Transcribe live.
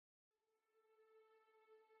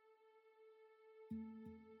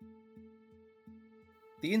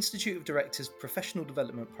The Institute of Directors' professional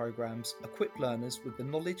development programs equip learners with the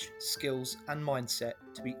knowledge, skills, and mindset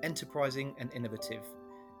to be enterprising and innovative,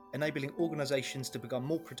 enabling organisations to become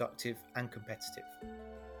more productive and competitive.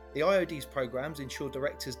 The IOD's programs ensure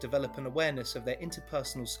directors develop an awareness of their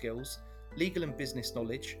interpersonal skills, legal and business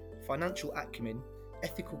knowledge, financial acumen,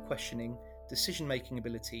 ethical questioning, decision-making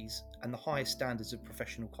abilities, and the highest standards of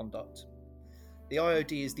professional conduct. The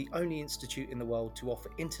IOD is the only institute in the world to offer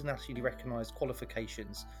internationally recognised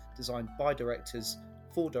qualifications designed by directors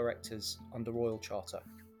for directors under Royal Charter.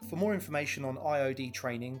 For more information on IOD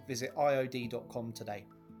training, visit iod.com today.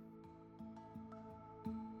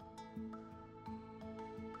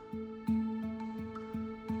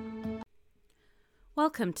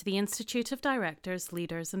 Welcome to the Institute of Directors,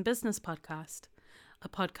 Leaders and Business podcast, a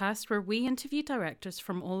podcast where we interview directors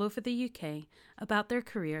from all over the UK about their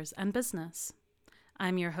careers and business.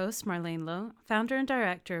 I'm your host, Marlene Lowe, founder and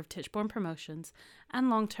director of Tichborne Promotions and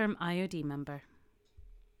long-term IOD member.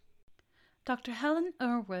 Dr. Helen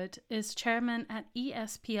Irwood is chairman at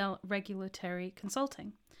ESPL Regulatory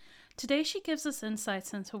Consulting. Today she gives us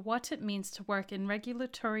insights into what it means to work in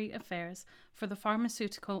regulatory affairs for the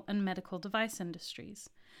pharmaceutical and medical device industries.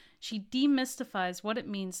 She demystifies what it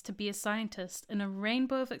means to be a scientist in a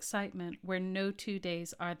rainbow of excitement where no 2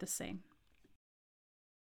 days are the same.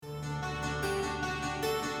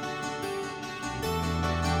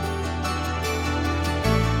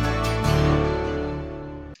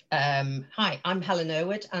 Hi, I'm Helen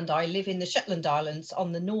Irwood and I live in the Shetland Islands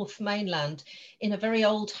on the North Mainland in a very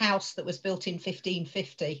old house that was built in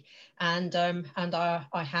 1550 and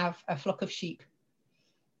I have a flock of sheep.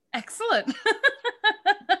 Excellent.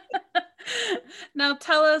 Now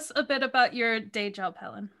tell us a bit about your day job,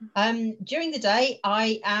 Helen. During the day,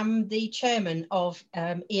 I am the chairman of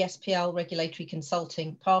ESPL Regulatory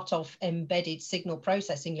Consulting, part of Embedded Signal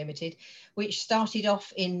Processing Limited, which started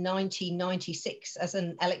off in 1996 as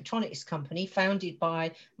an electronics company founded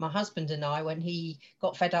by my husband and I when he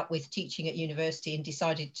got fed up with teaching at university and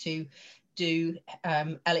decided to do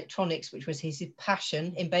electronics, which was his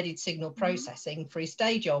passion, embedded signal processing, for his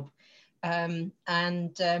day job.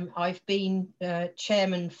 I've been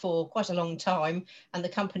chairman for quite a long time, and the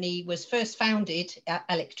company was first founded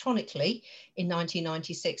electronically in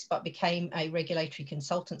 1996 but became a regulatory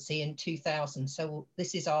consultancy in 2000, so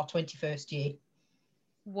this is our 21st year.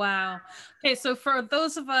 Wow. Okay, so for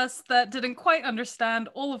those of us that didn't quite understand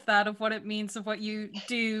all of that, of what it means, of what you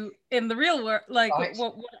do in the real world, like right.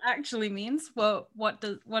 what it actually means, what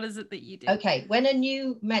is it that you do? Okay, when a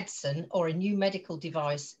new medicine or a new medical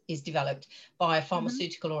device is developed by a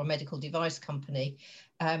pharmaceutical or a medical device company,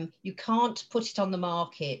 you can't put it on the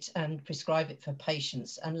market and prescribe it for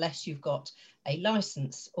patients unless you've got a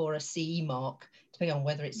license or a CE mark, depending on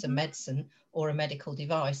whether it's a medicine or a medical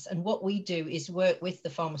device. And what we do is work with the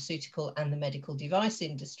pharmaceutical and the medical device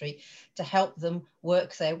industry to help them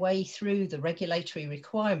work their way through the regulatory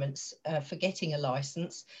requirements for getting a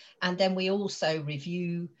license. And then we also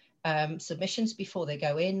review submissions before they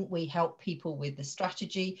go in. We help people with the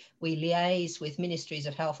strategy. We liaise with ministries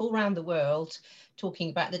of health all around the world, talking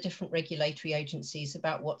about the different regulatory agencies,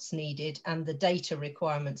 about what's needed and the data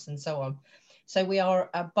requirements and so on. So we are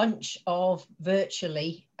a bunch of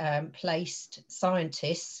virtually placed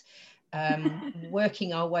scientists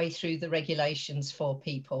working our way through the regulations for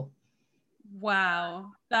people.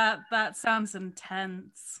 Wow, that sounds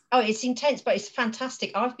intense. Oh, it's intense, but it's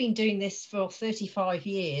fantastic. I've been doing this for 35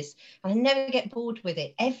 years and I never get bored with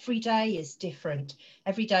it. Every day is different.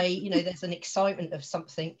 Every day, you know, there's an excitement of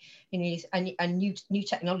something, you know, and new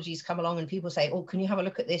technologies come along and people say, oh, can you have a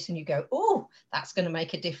look at this? And you go, oh, that's going to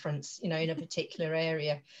make a difference, you know, in a particular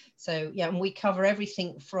area. So, yeah, and we cover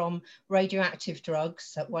everything from radioactive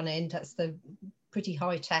drugs at one end, that's the pretty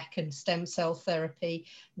high tech, and stem cell therapy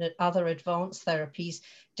and other advanced therapies,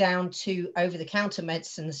 down to over-the-counter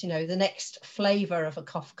medicines, you know, the next flavor of a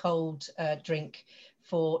cough cold drink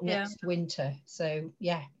for next winter. So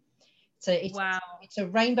yeah, so it's a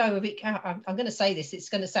rainbow of it. I'm going to say this, it's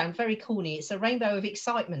going to sound very corny, it's a rainbow of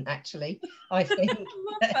excitement, actually, I think. I love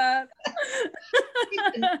that.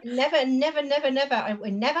 never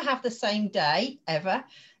we never have the same day ever,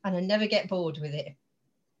 and I never get bored with it.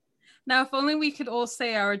 Now, if only we could all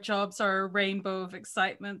say our jobs are a rainbow of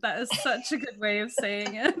excitement. That is such a good way of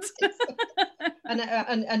saying it.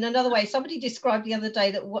 and another way, somebody described the other day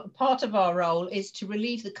that what part of our role is to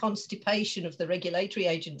relieve the constipation of the regulatory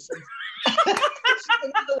agencies.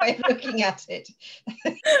 Another way of looking at it.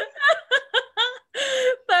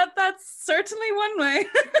 That's certainly one way.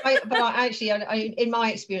 In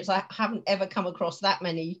my experience, I haven't ever come across that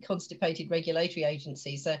many constipated regulatory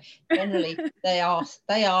agencies. So generally,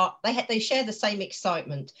 they share the same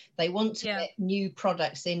excitement. They want to get new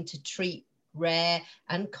products in to treat rare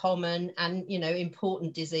and common and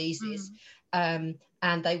important diseases.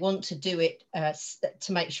 And they want to do it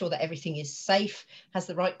to make sure that everything is safe, has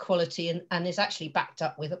the right quality, and is actually backed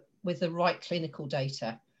up with the right clinical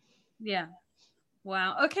data. Yeah.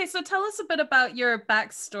 Wow. Okay, so tell us a bit about your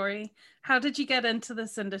backstory. How did you get into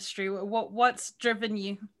this industry? What's driven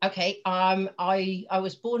you? Okay, I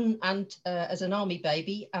was born as an army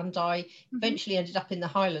baby, and I eventually ended up in the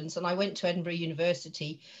Highlands, and I went to Edinburgh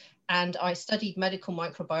University, and I studied medical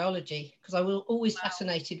microbiology because I was always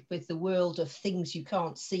fascinated with the world of things you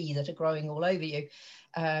can't see that are growing all over you.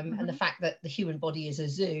 And the fact that the human body is a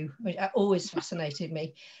zoo, which always fascinated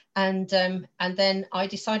me. And then I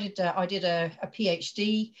decided I did a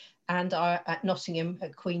PhD at Nottingham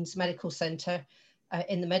at Queen's Medical Centre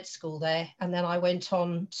in the med school there. And then I went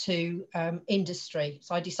on to industry.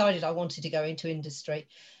 So I decided I wanted to go into industry.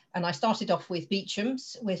 And I started off with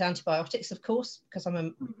Beecham's with antibiotics, of course, because I'm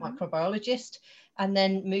a microbiologist, and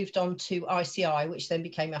then moved on to ICI, which then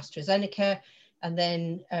became AstraZeneca. And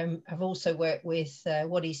then I've also worked with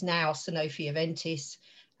what is now Sanofi Aventis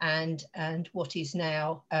and what is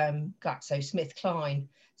now GlaxoSmithKline.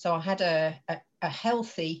 So I had a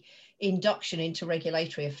healthy induction into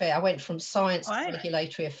regulatory affairs. I went from science to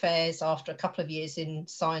regulatory affairs after a couple of years in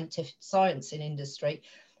science in industry,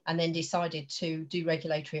 and then decided to do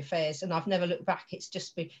regulatory affairs. And I've never looked back. It's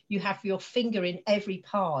just been, you have your finger in every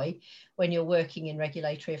pie when you're working in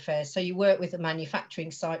regulatory affairs. So you work with the manufacturing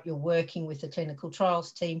site, you're working with the clinical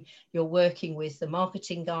trials team, you're working with the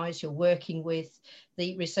marketing guys, you're working with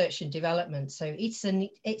the research and development. So it's an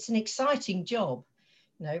exciting job,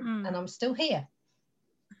 and I'm still here.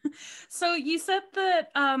 So you said that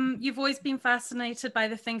you've always been fascinated by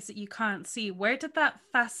the things that you can't see. Where did that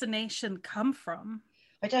fascination come from?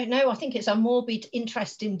 I don't know. I think it's a morbid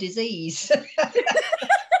interest in disease.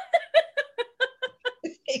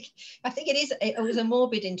 I think it was a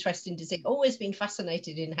morbid interest in disease. Always been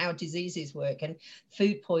fascinated in how diseases work and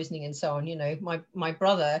food poisoning and so on. My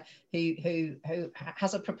brother who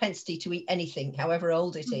has a propensity to eat anything, however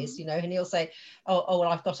old it is, and he'll say, oh well,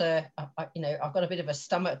 I've got a bit of a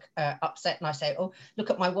stomach upset, and I say, oh, look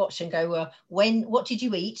at my watch and go, what did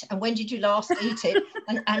you eat and when did you last eat it?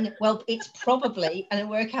 and well, it's probably, and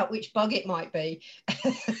work out which bug it might be.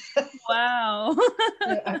 Wow.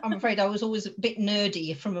 I'm afraid I was always a bit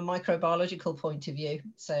nerdy from a microbiological point of view.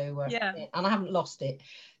 So and I haven't lost it.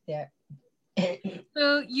 Yeah.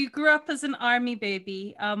 So you grew up as an army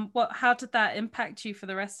baby. How did that impact you for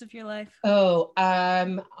the rest of your life?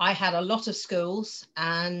 I had a lot of schools,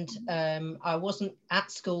 and I wasn't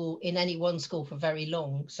at school in any one school for very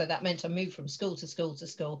long. So that meant I moved from school to school to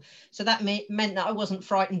school. So that meant that I wasn't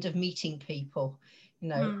frightened of meeting people,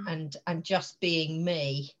 and just being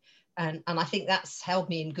me. And I think that's held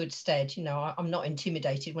me in good stead. I'm not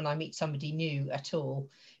intimidated when I meet somebody new at all.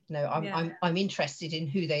 I'm interested in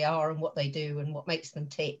who they are and what they do and what makes them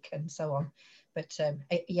tick and so on. But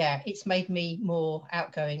it's made me more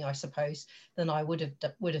outgoing, I suppose, than I would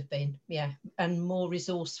have been. Yeah, and more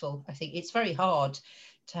resourceful. I think it's very hard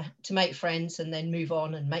to make friends and then move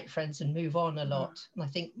on, and make friends and move on a lot. And I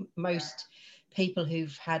think most people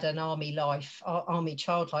who've had an army life, army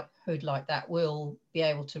childhood like that, will be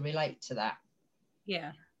able to relate to that.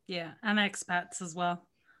 Yeah, and expats as well.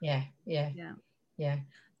 Yeah.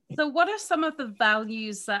 So what are some of the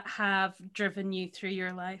values that have driven you through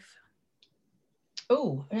your life?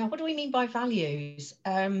 Oh, now what do we mean by values?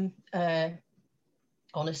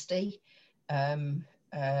 Honesty. I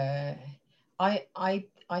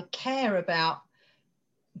care about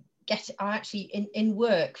in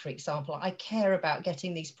work, for example, I care about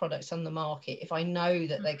getting these products on the market if I know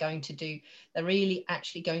that they're really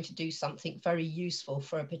actually going to do something very useful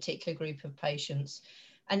for a particular group of patients.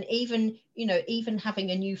 And even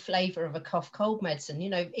having a new flavor of a cough cold medicine,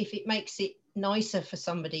 if it makes it nicer for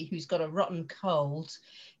somebody who's got a rotten cold,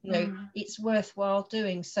 it's worthwhile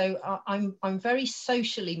doing. So I'm very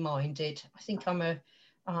socially minded. I think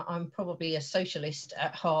I'm probably a socialist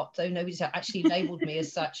at heart, though nobody's actually labelled me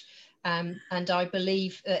as such. And I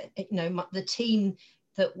believe that the team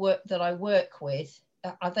that I work with,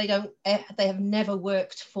 they have never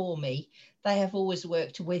worked for me. They have always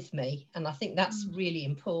worked with me, and I think that's really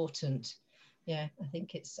important. Yeah, I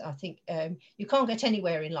think you can't get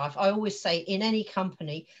anywhere in life. I always say, in any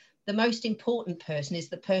company, the most important person is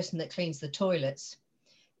the person that cleans the toilets,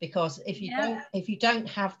 because if you don't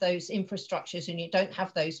have those infrastructures and you don't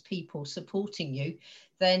have those people supporting you,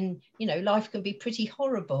 then life can be pretty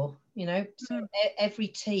horrible. So every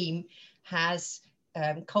team has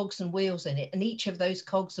cogs and wheels in it, and each of those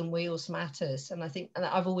cogs and wheels matters. And I think, and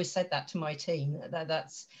I've always said that to my team,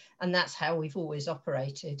 that's how we've always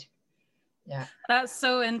operated. Yeah, that's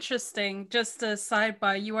so interesting. Just a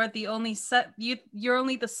sidebar, you are the only you're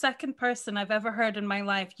only the second person I've ever heard in my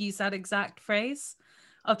life use that exact phrase,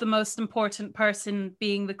 of the most important person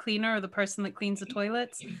being the cleaner or the person that cleans the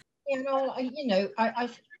toilets. I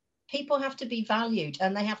people have to be valued,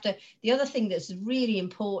 and they have to. The other thing that's really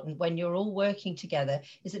important when you're all working together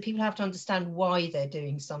is that people have to understand why they're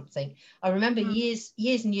doing something. I remember years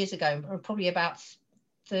and years ago, probably about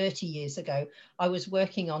 30 years ago, I was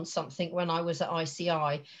working on something when I was at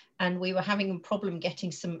ICI, and we were having a problem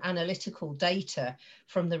getting some analytical data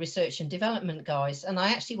from the research and development guys. And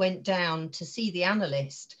I actually went down to see the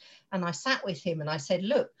analyst, and I sat with him and I said,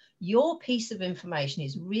 look, your piece of information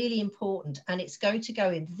is really important, and it's going to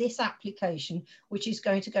go in this application, which is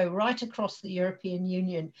going to go right across the European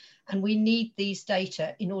Union. And we need these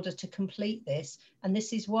data in order to complete this. And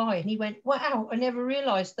this is why. And he went, wow, I never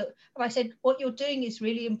realized that. And I said, what you're doing is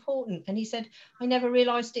really important. And he said, I never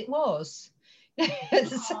realized it was. So,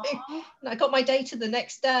 and I got my data the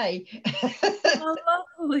next day. Oh,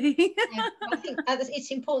 lovely. Yeah, I think it's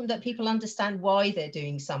important that people understand why they're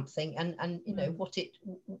doing something, and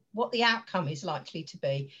what the outcome is likely to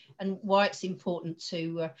be, and why it's important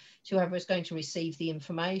to whoever's going to receive the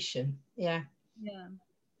information. Yeah.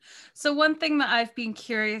 So one thing that I've been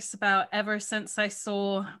curious about ever since I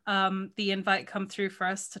saw the invite come through for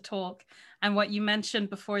us to talk, and what you mentioned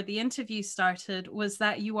before the interview started, was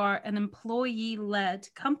that you are an employee-led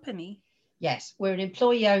company. Yes, we're an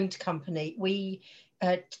employee-owned company.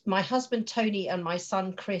 My husband Tony and my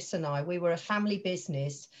son Chris and we were a family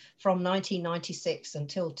business from 1996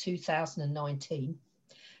 until 2019.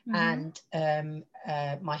 And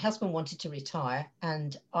my husband wanted to retire,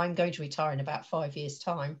 and I'm going to retire in about 5 years'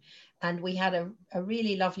 time. And we had a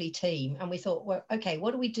really lovely team, and we thought, well, okay,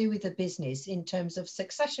 what do we do with the business in terms of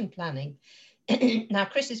succession planning? Now,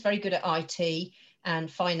 Chris is very good at IT and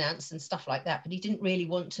finance and stuff like that, but he didn't really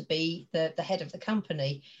want to be the head of the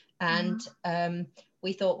company. And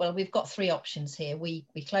we thought, well, we've got three options here. We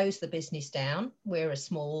close the business down. We're an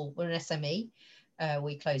SME.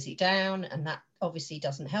 We close it down, and that obviously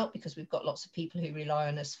doesn't help because we've got lots of people who rely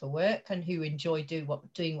on us for work and who enjoy doing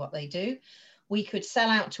what they do. We could sell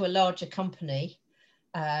out to a larger company,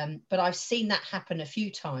 but I've seen that happen a few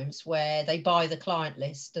times where they buy the client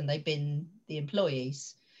list and they bin the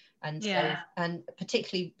employees. And so, and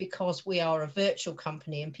particularly because we are a virtual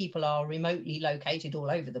company and people are remotely located all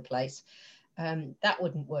over the place, that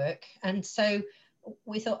wouldn't work. And so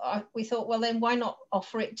we thought, well, then why not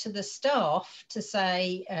offer it to the staff to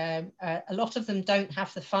say, a lot of them don't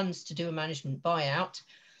have the funds to do a management buyout.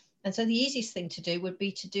 And so the easiest thing to do would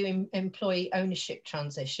be to do employee ownership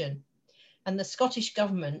transition. And the Scottish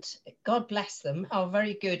government, God bless them, are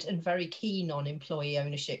very good and very keen on employee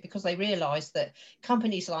ownership, because they realise that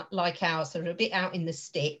companies like ours that are a bit out in the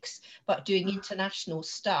sticks, but doing international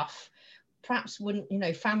stuff, perhaps wouldn't,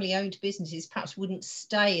 family-owned businesses perhaps wouldn't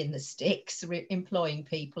stay in the sticks employing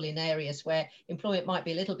people in areas where employment might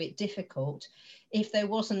be a little bit difficult if there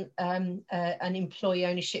wasn't an employee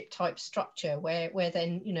ownership type structure where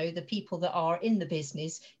then, the people that are in the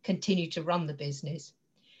business continue to run the business.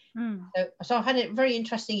 So I had a very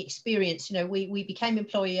interesting experience. We became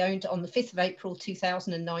employee owned on the 5th of April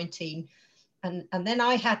 2019, and then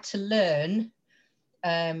I had to learn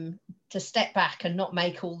to step back and not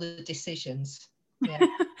make all the decisions. Yeah.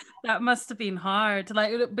 That must have been hard,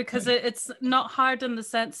 because it's not hard in the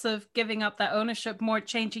sense of giving up that ownership, more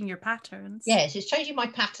changing your patterns. Yes, it's changing my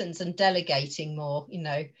patterns and delegating more,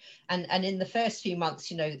 and in the first few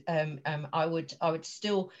months,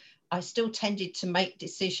 I still tended to make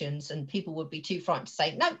decisions, and people would be too frightened to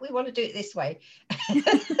say, no, we want to do it this way.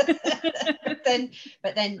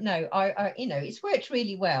 but then no, I it's worked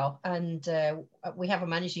really well. And we have a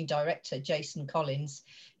managing director, Jason Collins,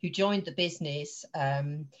 who joined the business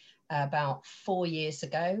about 4 years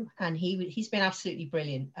ago, and he's been absolutely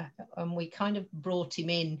brilliant. And we kind of brought him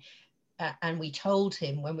in, and we told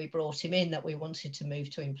him when we brought him in that we wanted to move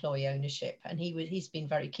to employee ownership, and he's been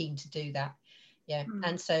very keen to do that. Yeah.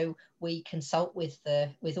 And so we consult with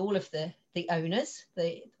all of the owners,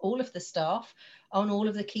 all of the staff on all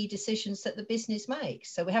of the key decisions that the business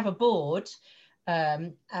makes. So we have a board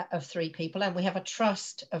of 3 people, and we have a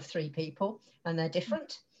trust of 3 people, and they're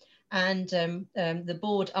different. And the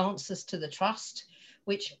board answers to the trust,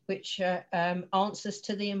 which answers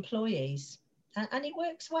to the employees. and it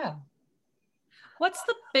works well. What's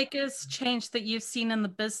the biggest change that you've seen in the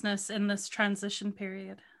business in this transition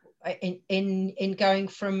period? In going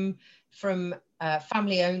from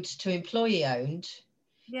family owned to employee owned?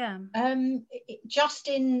 Yeah. Just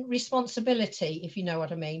in responsibility, if you know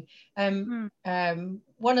what I mean.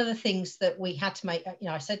 One of the things that we had to make,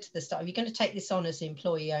 I said to the staff, if you're going to take this on as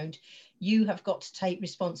employee owned, you have got to take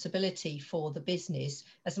responsibility for the business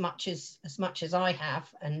as much as I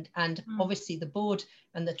have, and obviously the board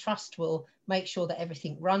and the trust will make sure that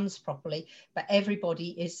everything runs properly, but everybody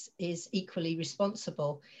is equally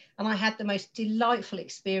responsible. And I had the most delightful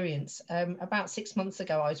experience. About 6 months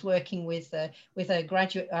ago, I was working with a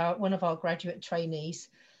graduate, one of our graduate trainees,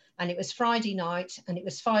 and it was Friday night, and it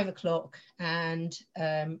was 5 o'clock, and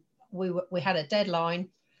we had a deadline,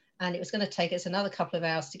 and it was going to take us another couple of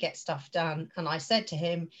hours to get stuff done. And I said to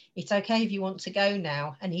him, "It's okay if you want to go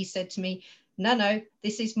now." And he said to me, no,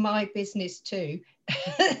 this is my business too.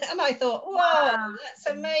 And I thought, whoa, wow, that's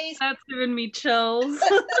amazing. That's giving me chills.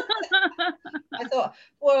 I thought,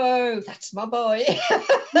 whoa, that's my boy.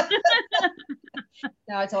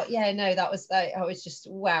 No, I thought, yeah, no, I was just,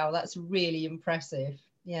 wow, that's really impressive.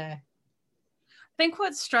 Yeah. I think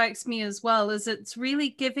what strikes me as well is it's really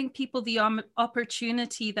giving people the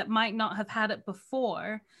opportunity that might not have had it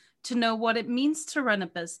before to know what it means to run a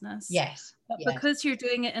business. Yes. But because you're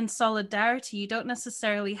doing it in solidarity, you don't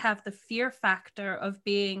necessarily have the fear factor of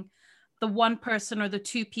being the one person or the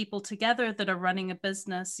two people together that are running a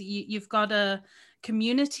business. You've got a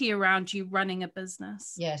community around you running a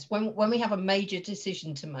business. Yes. When we have a major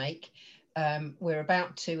decision to make, we're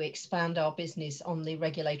about to expand our business on the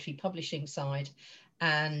regulatory publishing side,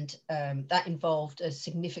 and that involved a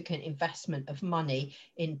significant investment of money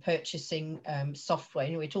in purchasing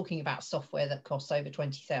software. We're talking about software that costs over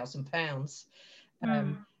 £20,000,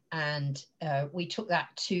 and we took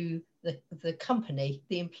that to the company,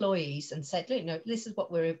 the employees, and said, look, this is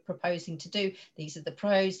what we're proposing to do. These are the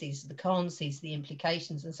pros, these are the cons, these are the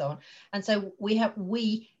implications, and so on. And so we have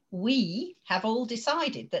all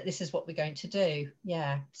decided that this is what we're going to do.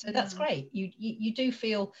 Yeah. So that's great. You do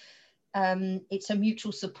feel it's a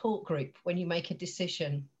mutual support group when you make a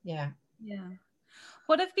decision. Yeah. Yeah.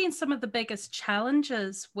 What have been some of the biggest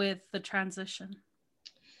challenges with the transition?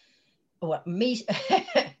 Well, me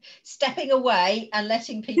stepping away and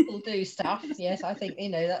letting people do stuff. Yes, I think,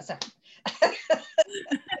 that's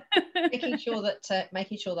making sure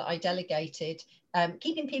that I delegated,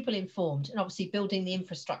 keeping people informed, and obviously building the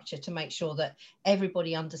infrastructure to make sure that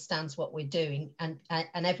everybody understands what we're doing, and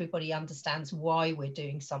everybody understands why we're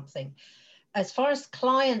doing something. As far as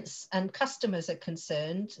clients and customers are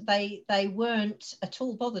concerned, they weren't at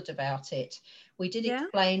all bothered about it. We did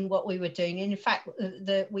explain what we were doing. And in fact,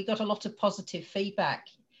 we got a lot of positive feedback,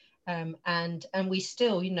 and we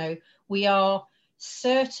still, we are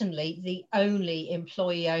certainly the only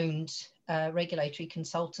employee-owned regulatory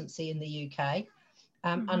consultancy in the UK.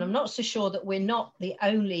 And I'm not so sure that we're not the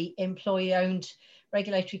only employee-owned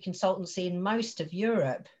regulatory consultancy in most of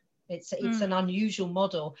Europe. It's an unusual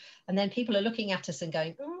model. And then people are looking at us and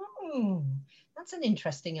going, oh, that's an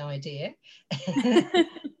interesting idea.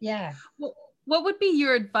 Yeah. What would be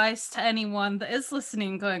your advice to anyone that is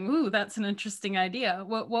listening going, ooh, that's an interesting idea?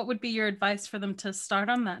 What would be your advice for them to start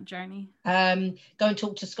on that journey? Go and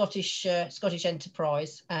talk to Scottish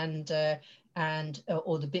Enterprise or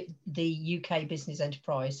the UK Business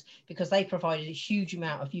Enterprise, because they provided a huge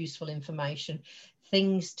amount of useful information,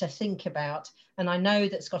 things to think about. And I know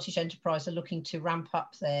that Scottish Enterprise are looking to ramp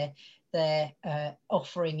up their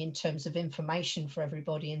offering in terms of information for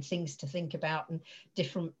everybody and things to think about, and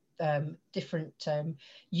different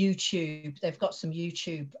YouTube. They've got some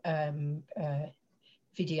YouTube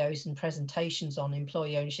videos and presentations on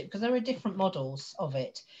employee ownership, because there are different models of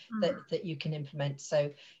it that you can implement.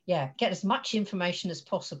 So yeah, get as much information as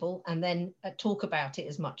possible, and then talk about it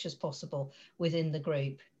as much as possible within the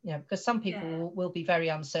group. Because some people will be very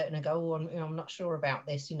uncertain and go, oh, I'm not sure about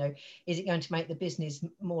this. Is it going to make the business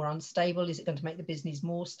more unstable? Is it going to make the business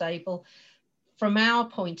more stable? From our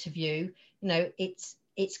point of view, it's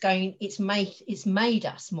made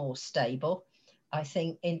us more stable. I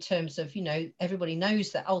think in terms of, everybody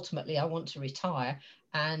knows that ultimately I want to retire,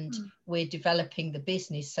 and we're developing the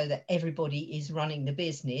business so that everybody is running the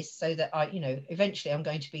business, so that eventually I'm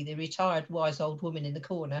going to be the retired wise old woman in the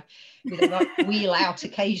corner with a wheel out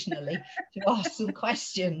occasionally to ask some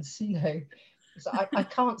questions, So I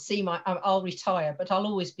can't see I'll retire, but I'll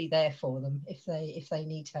always be there for them if they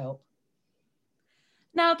need help.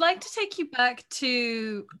 Now, I'd like to take you back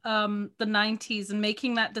to the 90s and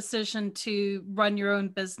making that decision to run your own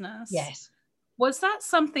business. Yes. Was that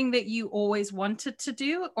something that you always wanted to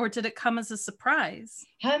do, or did it come as a surprise?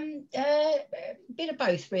 A bit of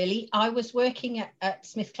both, really. I was working at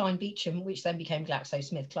SmithKline Beecham, which then became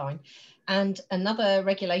GlaxoSmithKline, and another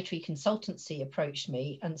regulatory consultancy approached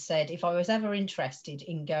me and said if I was ever interested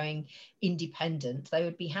in going independent, they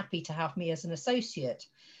would be happy to have me as an associate.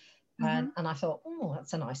 And I thought, oh,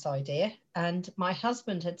 that's a nice idea. And my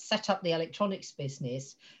husband had set up the electronics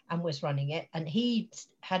business and was running it. And he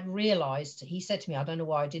had realized, he said to me, I don't know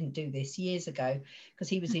why I didn't do this years ago, because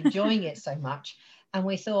he was enjoying it so much. And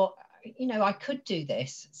we thought, you know, I could do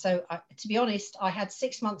this. So to be honest, I had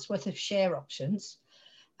 6 months worth of share options.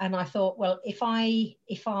 And I thought, well, if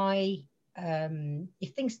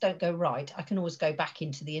things don't go right, I can always go back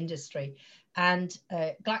into the industry. And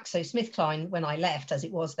GlaxoSmithKline, when I left, as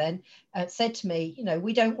it was then, said to me, you know,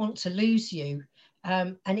 we don't want to lose you.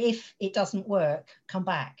 And if it doesn't work, come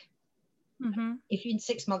back. If in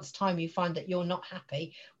 6 months' time you find that you're not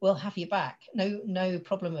happy, we'll have you back. No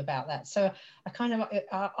problem about that. So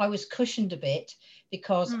I was cushioned a bit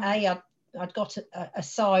because I'd got a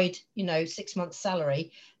side, you know, 6 months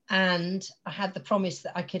salary, and I had the promise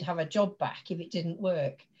that I could have a job back if it didn't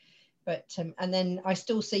work. But and then I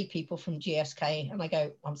still see people from GSK and I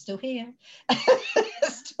go, I'm still here.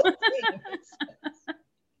 Still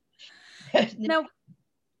here. Now,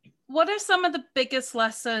 what are some of the biggest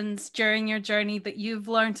lessons during your journey that you've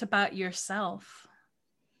learned about yourself?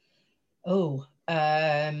 Oh,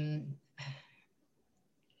 that's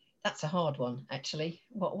a hard one, actually.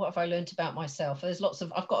 What have I learned about myself?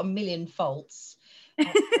 I've got a million faults.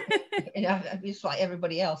 You know, it's like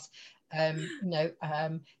everybody else.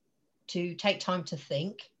 To take time to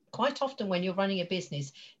think. Quite often when you're running a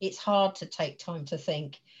business, it's hard to take time to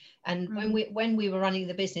think. And when we were running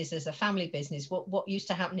the business as a family business, what used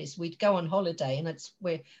to happen is we'd go on holiday and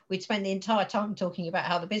we'd spend the entire time talking about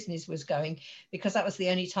how the business was going, because that was the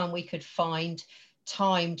only time we could find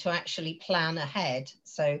time to actually plan ahead.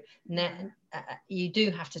 So now you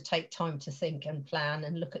do have to take time to think and plan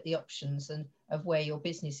and look at the options and of where your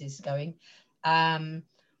business is going. I've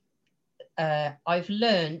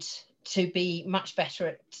learned to be much better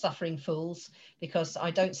at suffering fools, because I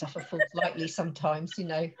don't suffer fools lightly sometimes, you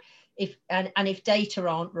know. If data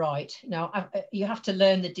aren't right, you know, you have to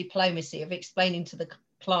learn the diplomacy of explaining to the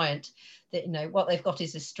client that, you know, what they've got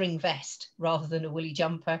is a string vest rather than a woolly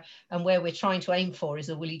jumper, and where we're trying to aim for is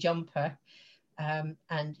a woolly jumper.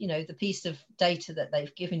 And, you know, the piece of data that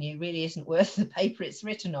they've given you really isn't worth the paper it's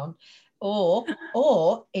written on. Or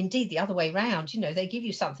indeed the other way around, you know, they give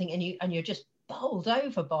you something and you're just bowled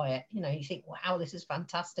over by it. You know, you think, wow, this is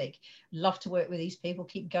fantastic. Love to work with these people,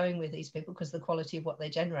 keep going with these people, because the quality of what they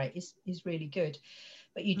generate is really good.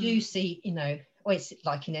 But you do see, you know, well, it's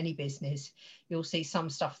like in any business, you'll see some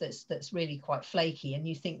stuff that's really quite flaky, and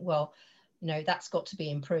you think, well, you know, that's got to be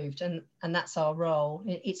improved, and that's our role.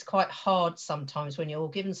 It's quite hard sometimes when you're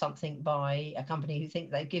given something by a company who think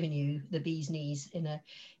they've given you the bee's knees in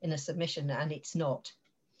a submission, and it's not.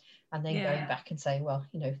 And then going back and saying, well,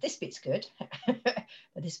 you know, this bit's good,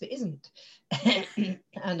 but this bit isn't.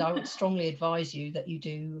 And I would strongly advise you that you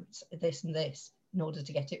do this and this in order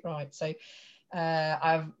to get it right. So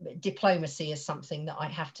diplomacy is something that I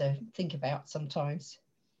have to think about sometimes.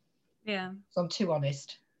 Yeah. So I'm too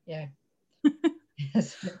honest. Yeah.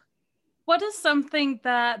 What is something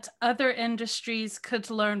that other industries could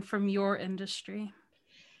learn from your industry?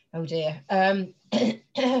 Oh dear.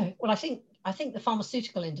 Well, I think the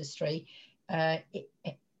pharmaceutical industry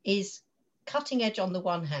is cutting edge on the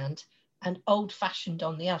one hand and old-fashioned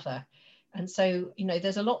on the other. And so, you know,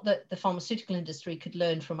 there's a lot that the pharmaceutical industry could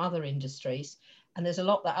learn from other industries, and there's a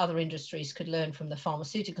lot that other industries could learn from the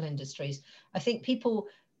pharmaceutical industries. I think people,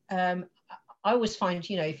 I always find,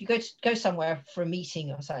 you know, if you go somewhere for a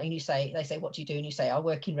meeting or something, they say, what do you do? And you say, I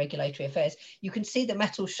work in regulatory affairs. You can see the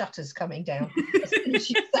metal shutters coming down as soon as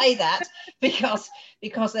you say that, because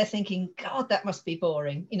they're thinking, God, that must be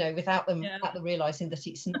boring, you know, without them realizing that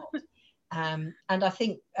it's not. And I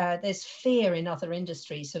think there's fear in other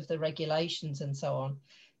industries of the regulations and so on,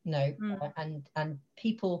 you know, and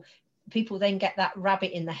people then get that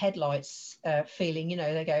rabbit in the headlights feeling, you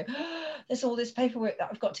know, they go, oh, there's all this paperwork that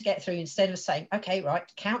I've got to get through, instead of saying, okay, right,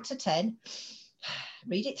 count to 10,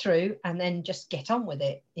 read it through, and then just get on with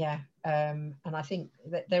it. Yeah. And I think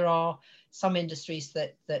that there are some industries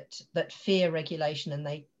that fear regulation and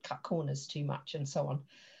they cut corners too much and so on.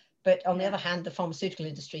 But on the other hand, the pharmaceutical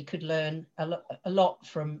industry could learn a lot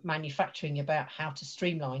from manufacturing about how to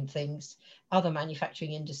streamline things, other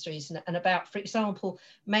manufacturing industries, and about, for example,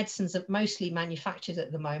 medicines are mostly manufactured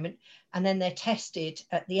at the moment, and then they're tested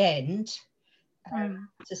at the end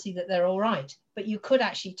to see that they're all right. But you could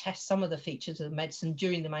actually test some of the features of the medicine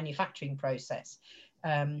during the manufacturing process,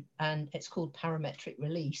 and it's called parametric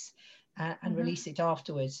release, and release it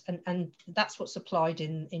afterwards. And that's what's applied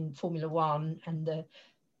in Formula One and the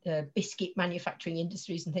biscuit manufacturing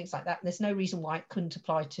industries and things like that. And there's no reason why it couldn't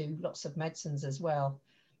apply to lots of medicines as well.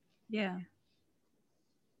 Yeah.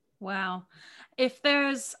 Wow. If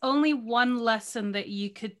there's only one lesson that you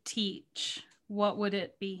could teach, what would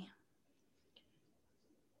it be?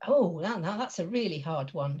 Oh, now that's a really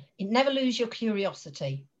hard one. Never lose your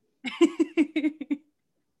curiosity.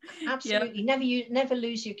 Absolutely. Yep. Never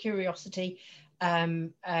lose your curiosity.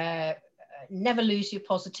 Never lose your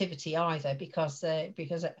positivity either, because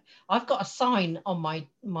I've got a sign on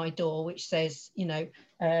my door which says,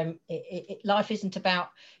 life isn't about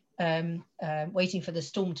waiting for the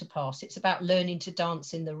storm to pass. It's about learning to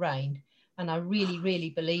dance in the rain. And I really, really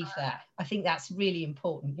believe that. I think that's really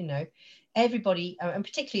important. Everybody, and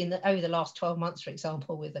particularly over the last 12 months, for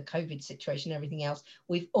example, with the COVID situation and everything else,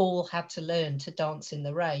 we've all had to learn to dance in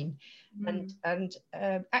the rain. And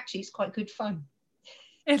actually, it's quite good fun.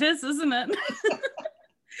 It is, isn't it?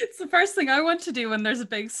 It's the first thing I want to do when there's a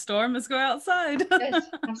big storm, is go outside. Yes,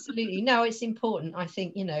 absolutely. No, it's important. I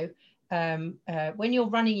think, when you're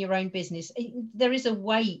running your own business, there is a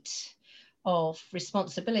weight of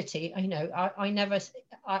responsibility. I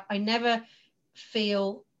never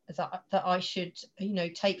feel that I should,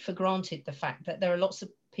 take for granted the fact that there are lots of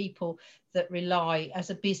people that rely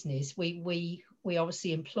as a business. We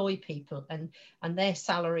obviously employ people, and their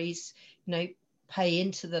salaries, pay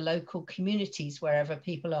into the local communities wherever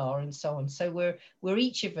people are, and so on. So we're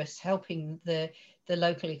each of us helping the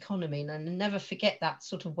local economy, and never forget that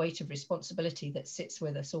sort of weight of responsibility that sits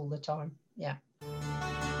with us all the time. Yeah.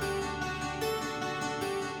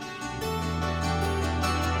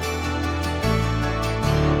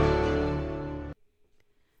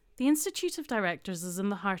 The Institute of Directors is in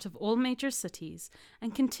the heart of all major cities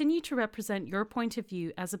and continue to represent your point of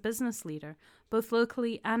view as a business leader, both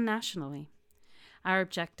locally and nationally. Our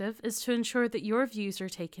objective is to ensure that your views are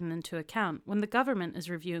taken into account when the government is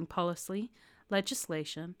reviewing policy,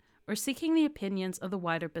 legislation, or seeking the opinions of the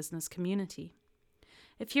wider business community.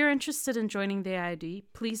 If you're interested in joining the IOD,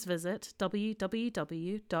 please visit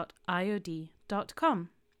www.iod.com.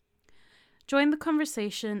 Join the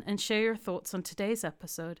conversation and share your thoughts on today's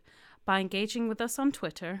episode by engaging with us on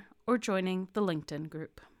Twitter or joining the LinkedIn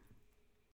group.